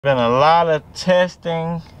Been a lot of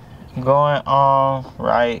testing going on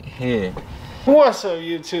right here. What's up,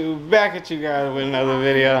 YouTube? Back at you guys with another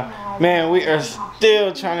video. Man, we are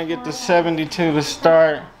still trying to get the 72 to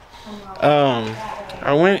start.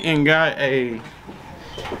 I went and got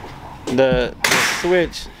the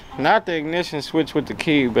switch, not the ignition switch with the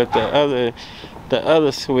key, but the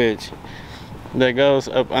other switch that goes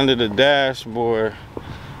up under the dashboard.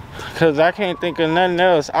 Cause I can't think of nothing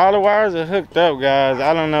else. All the wires are hooked up, guys.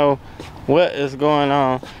 I don't know what is going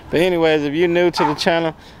on. But anyways, if you're new to the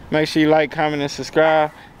channel, make sure you like, comment, and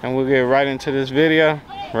subscribe. And we'll get right into this video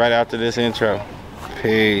right after this intro.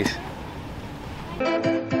 Peace.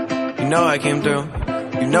 You know I came through.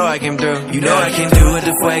 You know I came through. You know I came through with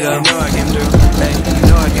the fuego. You know I came through. Hey, you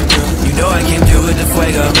know I came through. You know I came through with the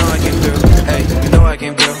fuego. You know I came through. Hey, you know I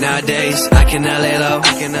came through. Nowadays, I cannot lay low.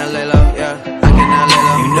 I cannot lay low. Yeah.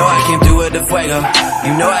 You know I came through with the fuego.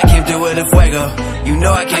 You know I came through with the fuego. You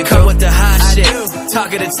know I came through with the hot shit.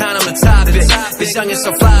 Talk of the town, I'm a topic. This young is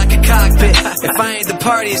so fly like a cockpit. If I ain't the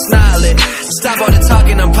party, it's not lit. Stop all the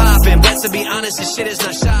talking, I'm popping. But to be honest, this shit is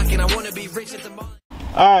not shocking. I wanna be rich at the moment.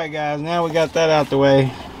 Alright guys, now we got that out the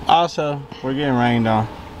way. Also, we're getting rained on.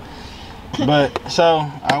 But so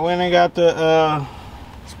I went and got the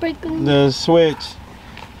switch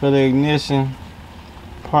for the ignition.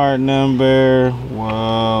 Part number,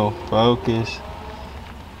 whoa, focus,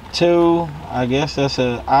 2, I guess that's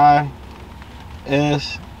a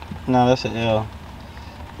IS, no, that's an L,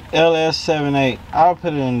 LS78. I'll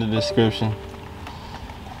put it in the description.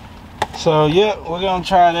 So yeah, we're gonna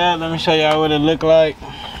try that. Let me show y'all what it look like.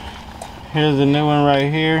 Here's the new one right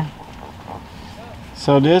here.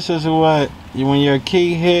 So this is what, when your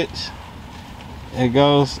key hits, it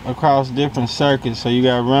goes across different circuits. So you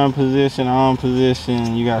got run position, on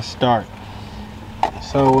position, you got start.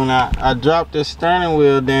 So when I drop this steering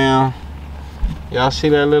wheel down, y'all see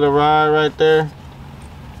that little rod right there?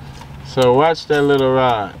 So watch that little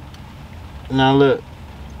rod. Now look,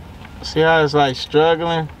 see how it's like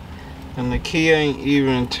struggling and the key ain't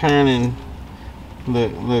even turning.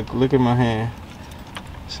 Look at my hand.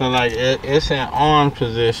 So like it's in on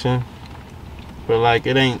position, but like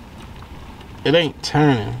it ain't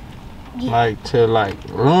turning, like to like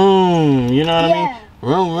room, you know what I mean?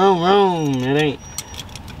 Room. It ain't.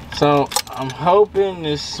 So I'm hoping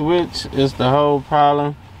this switch is the whole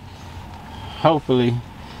problem. Hopefully.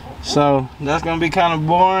 So that's gonna be kind of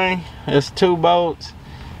boring. It's 2 bolts.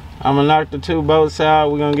 I'm gonna knock the 2 bolts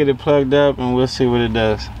out. We're gonna get it plugged up and we'll see what it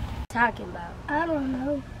does. Talking about? I don't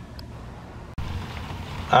know.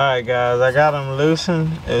 Alright guys, I got them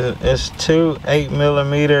loosened. It's 2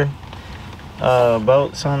 8mm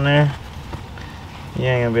bolts on there. You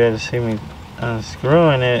ain't gonna be able to see me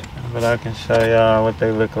unscrewing it, but I can show y'all what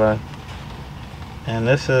they look like. And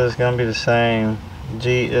this is gonna be the same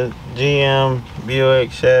GM,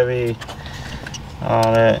 Buick, Chevy,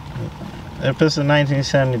 all that. If it's a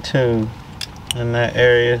 1972 in that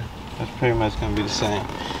area, it's pretty much gonna be the same.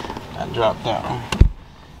 I dropped that one.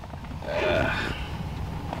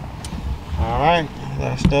 Alright,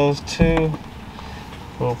 that's those 2.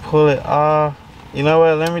 We'll pull it off. You know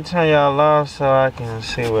what? Let me turn y'all off so I can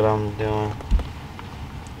see what I'm doing.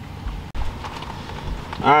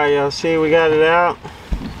 Alright, y'all see we got it out.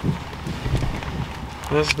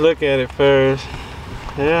 Let's look at it first.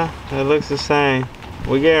 Yeah, it looks the same.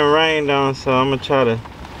 We're getting rained on, so I'm gonna try to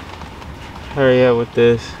hurry up with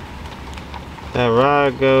this. That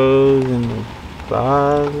rod goes in the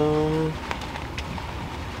bottom,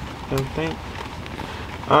 I think.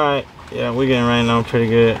 Alright. Yeah, we're getting rained on pretty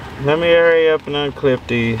good. Let me hurry up and unclip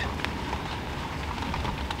these.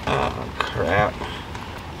 Oh, crap.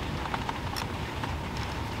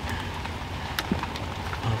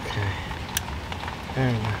 Okay.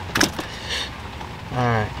 There we go.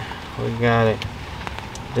 Alright, we got it.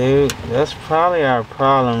 Dude, that's probably our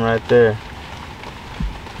problem right there.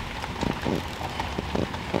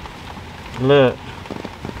 Look.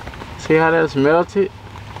 See how that's melted?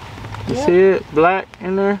 You see it? Black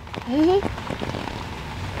in there?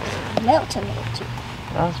 Melting.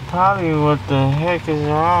 That's probably what the heck is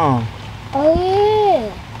wrong. Oh yeah.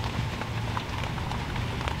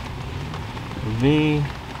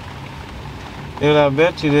 Dude, I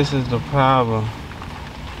bet you this is the problem.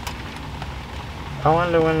 I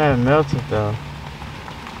wonder when that melted though.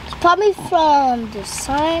 It's probably from the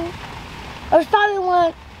sun. Or it's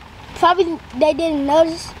probably they didn't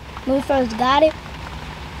notice when we first got it.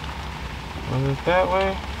 Was it that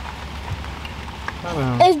way?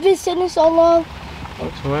 It's been sitting so long.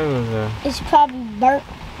 Which way was that? It's probably burnt.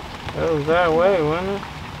 It was that way, wasn't it?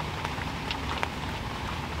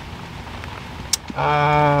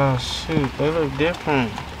 Ah, shoot, they look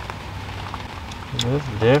different. It's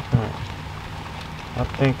different. I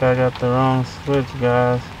think I got the wrong switch,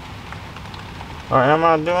 guys. Or am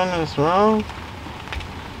I doing this wrong?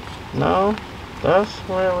 No, that's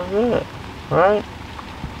where it was at, right?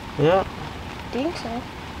 Yep. I think so.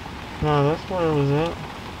 No, that's where it was at.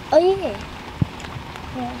 Oh, yeah.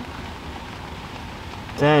 Yeah.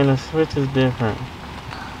 Dang, the switch is different.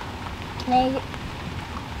 Maybe.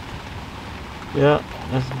 Yep,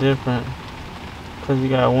 it's different. Cause you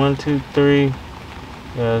got 1, 2, 3.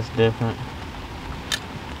 Yeah, it's different.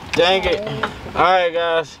 Dang it. Alright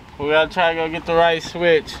guys, we gotta try to go get the right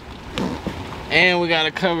switch. And we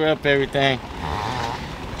gotta cover up everything.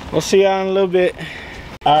 We'll see y'all in a little bit.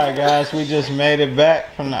 Alright guys, we just made it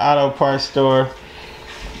back from the auto parts store.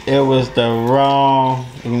 It was the wrong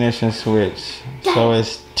ignition switch. So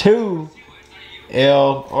it's 2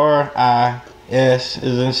 L or I, S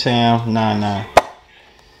is in Sam, 99.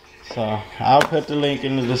 So I'll put the link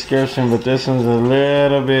in the description, but this one's a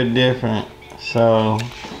little bit different. So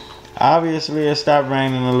obviously it stopped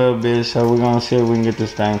raining a little bit, so we're gonna see if we can get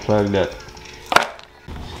this thing plugged up.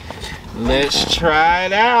 Let's try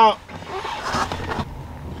it out.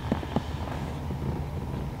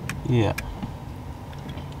 Yeah.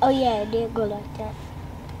 Oh, yeah, it did go like that.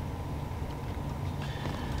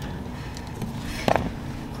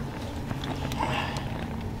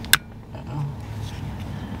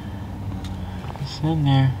 It's in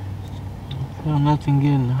there. I feel nothing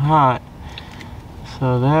getting hot.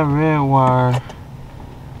 So that red wire,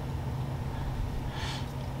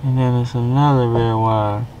 and then it's another red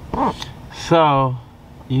wire. So,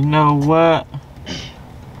 you know what?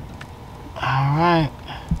 Alright.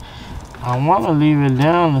 I want to leave it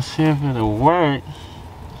down to see if it'll work.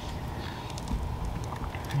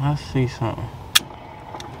 Let's see something.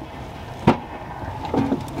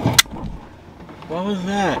 What was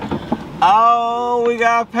that? Oh, we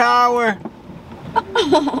got power.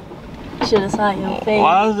 Should have saw your face.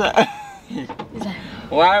 Why is that?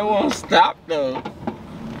 Why it won't stop though?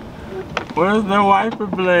 Where's the wiper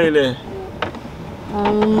blade at?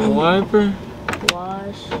 The wiper?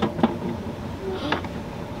 Wash.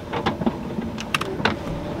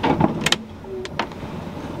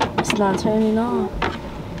 It's not turning on.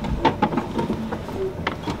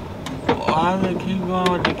 Why does it keep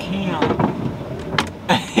going with the cam?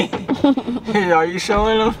 Are you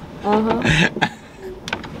showing them? Uh-huh.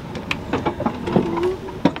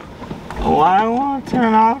 Why won't it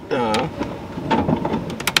turn off though?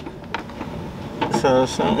 So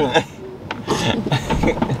something like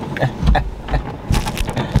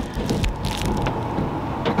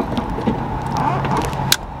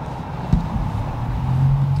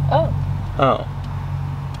Oh.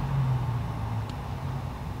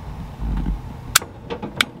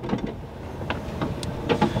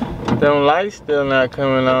 Them lights still not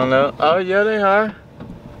coming on though. Oh yeah, they are.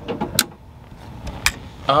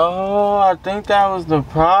 Oh, I think that was the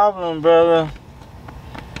problem, brother.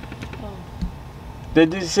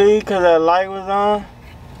 Did you see? Cause that light was on.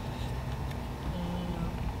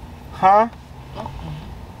 Huh?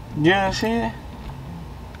 You didn't see it?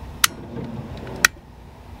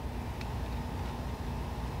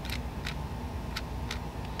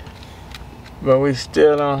 But we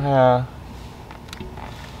still don't have.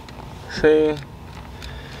 See?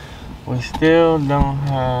 We still don't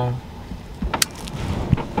have.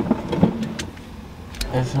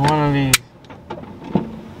 It's one of these.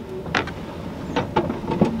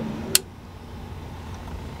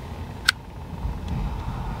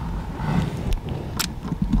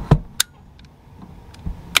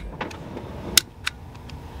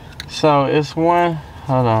 So it's one,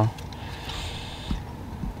 hold on.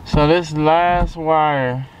 So this last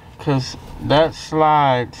wire, cause that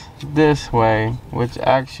slides this way, which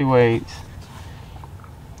actuates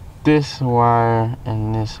this wire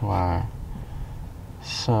and this wire.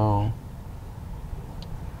 So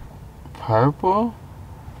purple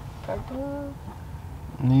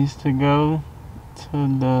needs to go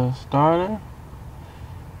to the starter.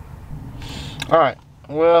 All right.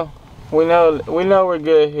 Well, we know we're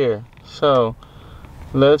good here. So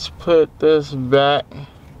let's put this back.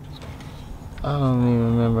 I don't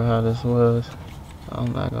even remember how this was.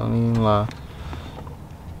 I'm not gonna even lie.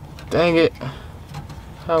 Dang it.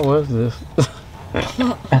 How was this?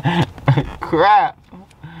 Crap.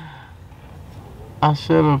 I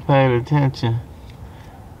should have paid attention.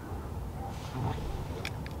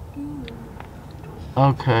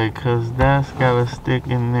 Okay, cause that's gotta stick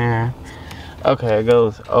in there. Okay, it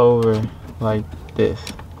goes over like this.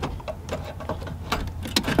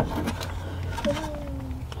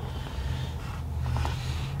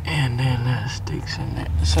 And then that sticks in there.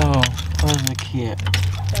 So, where's the key at?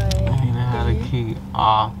 need to have the key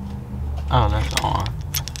off. Oh, that's on.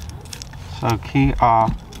 So key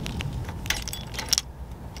off.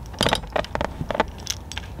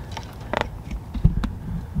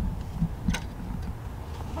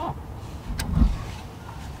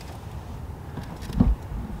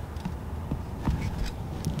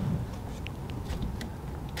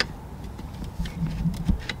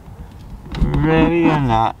 Ready or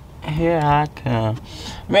not, here I come.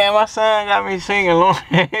 Man, my son got me singing Long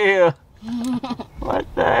Hill. What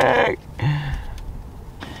the heck?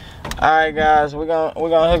 Alright guys, we're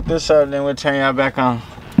gonna hook this up, then we'll turn y'all back on.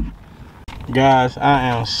 Guys, I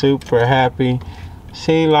am super happy.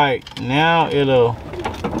 See, like now it'll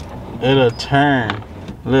turn.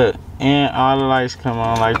 Look, and all the lights come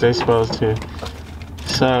on like they're supposed to.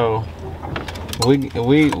 So we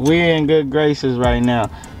in good graces right now.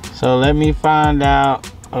 So let me find out.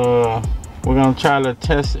 We're gonna try to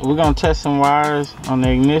test. We're gonna test some wires on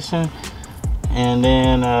the ignition, and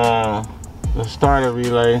then the starter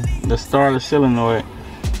relay, the starter solenoid,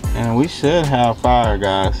 and we should have fire,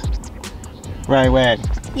 guys. Right, Wag?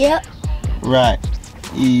 Yep. Right.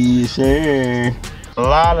 Yes, sir. A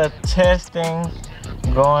lot of testing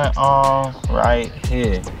going on right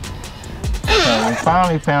here. So we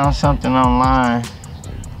finally found something online.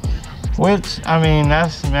 Which, I mean,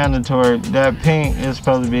 that's mandatory. That pink is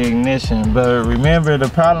supposed to be ignition. But remember, the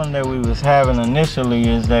problem that we was having initially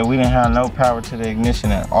is that we didn't have no power to the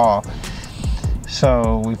ignition at all.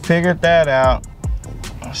 So we figured that out.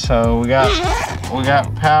 So we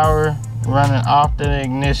got power running off the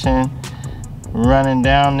ignition, running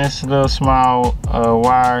down this little small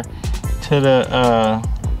wire to the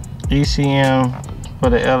ECM for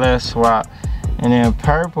the LS swap. And then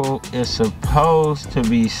purple is supposed to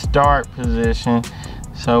be start position.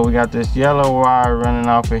 So we got this yellow wire running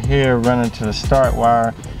off of here, running to the start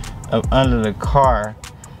wire up under the car.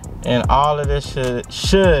 And all of this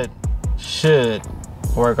should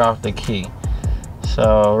work off the key.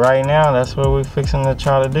 So right now, that's what we're fixing to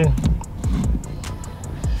try to do.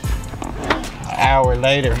 An hour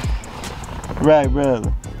later. Right,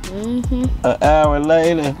 brother? Mm-hmm. An hour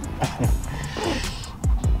later.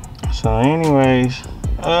 So anyways,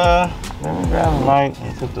 let me grab a light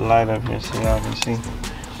and put the light up here so y'all can see.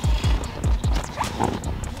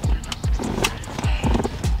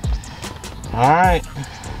 Alright,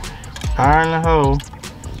 fire in the hole.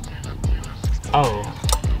 Oh,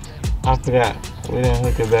 I forgot. We didn't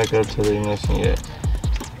hook it back up to the ignition yet.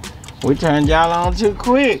 We turned y'all on too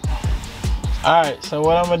quick. Alright, so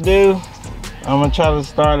what I'm gonna do, I'm gonna try to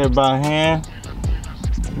start it by hand,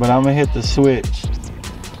 but I'm gonna hit the switch.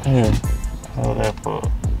 Here, hold that for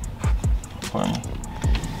me.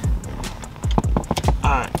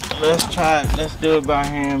 Alright, let's try it. Let's do it by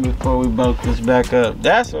hand before we bolt this back up.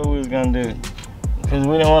 That's what we was gonna do. Because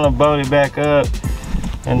we didn't want to bolt it back up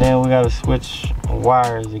and then we gotta switch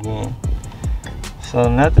wires again. So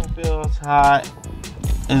nothing feels hot.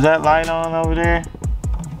 Is that light on over there?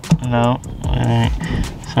 No, it ain't.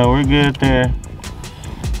 So we're good there.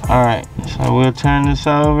 Alright, so we'll turn this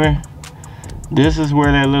over. This is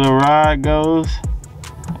where that little rod goes,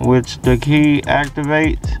 which the key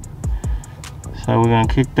activates. So we're gonna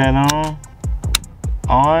kick that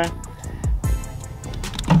on,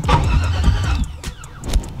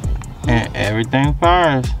 and everything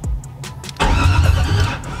fires.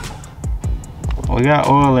 We got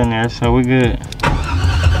oil in there, so we're good.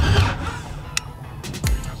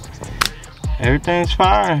 Everything's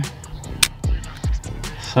firing.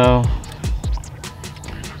 So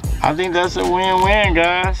I think that's a win-win,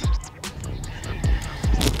 guys.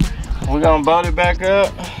 We're gonna bolt it back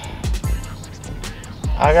up.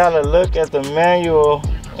 I gotta look at the manual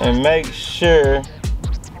and make sure,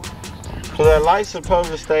 because that light's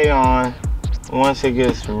supposed to stay on once it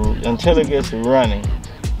gets, until it gets running.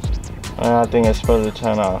 And I think it's supposed to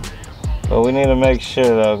turn off. But we need to make sure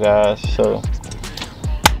though, guys. So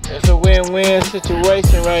it's a win-win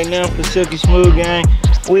situation right now for Silky Smooth Gang.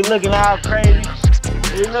 We looking all crazy.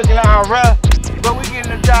 We looking all rough, but we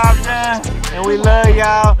getting the job done, and we love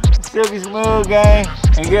y'all, Silky Smooth Gang.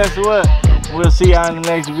 And guess what? We'll see y'all in the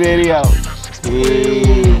next video.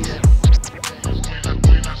 Peace.